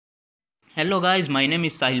Hello guys, my name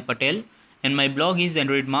is Sahil Patel and my blog is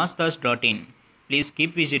androidmasters.in. Please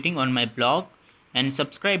keep visiting on my blog and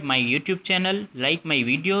subscribe my YouTube channel, like my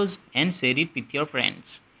videos and share it with your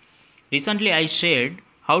friends. Recently I shared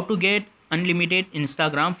how to get unlimited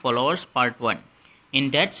Instagram followers part 1. In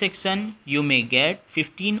that section you may get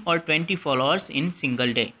 15 or 20 followers in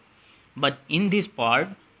single day. But in this part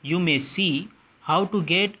you may see how to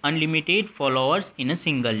get unlimited followers in a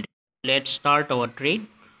single day. Let's start our trick.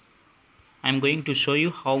 I'm going to show you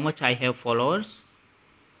how much I have followers.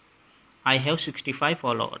 I have 65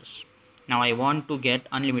 followers. Now I want to get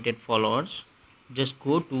unlimited followers. Just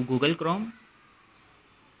go to Google Chrome.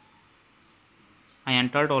 I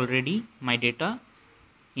entered already my data.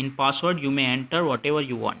 In password you may enter whatever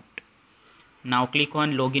you want. Now click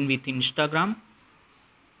on login with Instagram.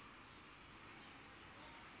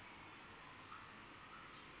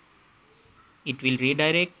 It will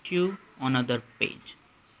redirect you on another page.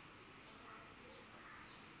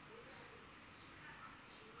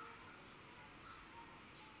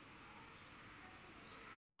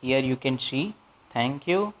 Here you can see thank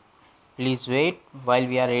you. Please wait while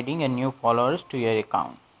we are adding a new followers to your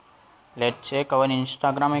account. Let's check our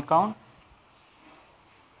Instagram account.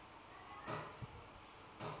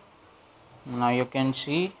 Now you can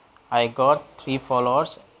see I got 3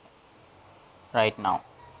 followers right now,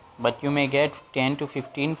 but you may get 10 to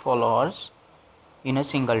 15 followers in a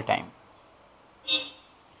single time.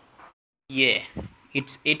 Yeah,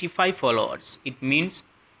 it's 85 followers. It means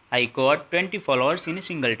I got 20 followers in a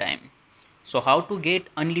single time. So how to get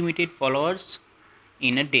unlimited followers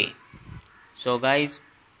in a day? So guys,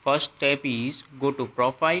 first step is go to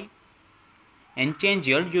profile and change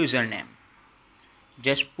your username.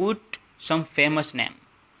 Just put some famous name.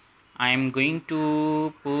 I am going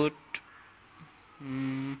to put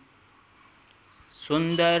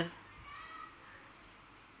Sundar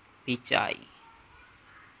Pichai.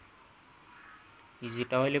 Is it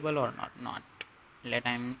available or not? Let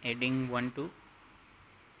I'm adding one to.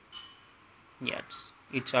 Yes,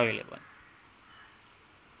 it's available.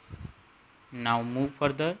 Now move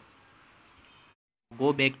further.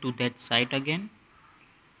 Go back to that site again.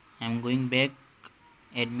 I'm going back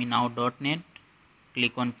adminow.net.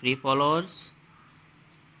 Click on free followers.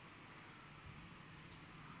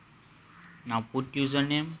 Now put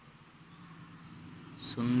username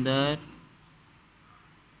Sundar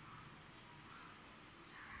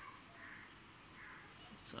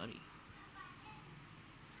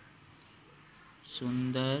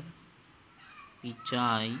Sundar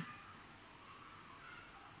Pichai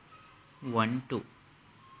 12.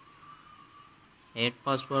 Add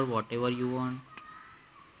password whatever you want.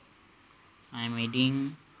 I am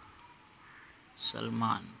adding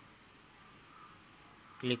Salman.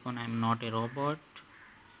 Click on I am not a robot.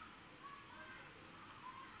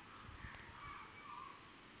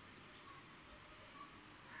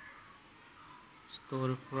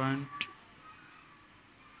 Storefront.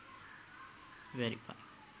 Verify.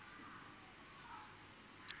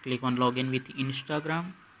 Click on login with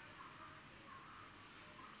Instagram.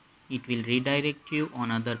 It will redirect you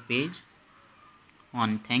on other page,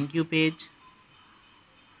 on thank you page.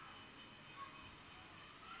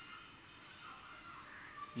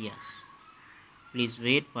 Yes, please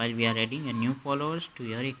wait while we are adding a new followers to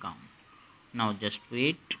your account. Now just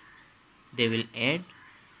wait, they will add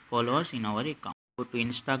followers in our account. Go to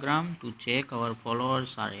Instagram to check our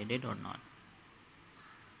followers are added or not.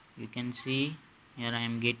 You can see here I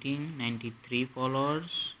am getting 93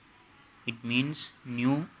 followers. It means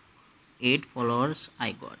new 8 followers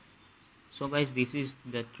I got. So guys, this is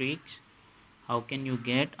the tricks. How can you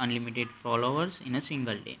get unlimited followers in a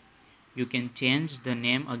single day? You can change the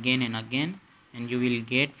name again and again and you will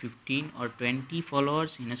get 15 or 20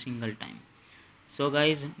 followers in a single time. So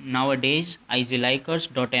guys, nowadays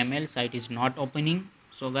iglikers.ml site is not opening.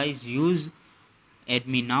 So guys, use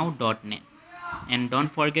adminow.net and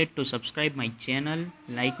don't forget to subscribe my channel,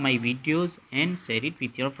 like my videos and share it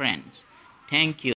with your friends. Thank you.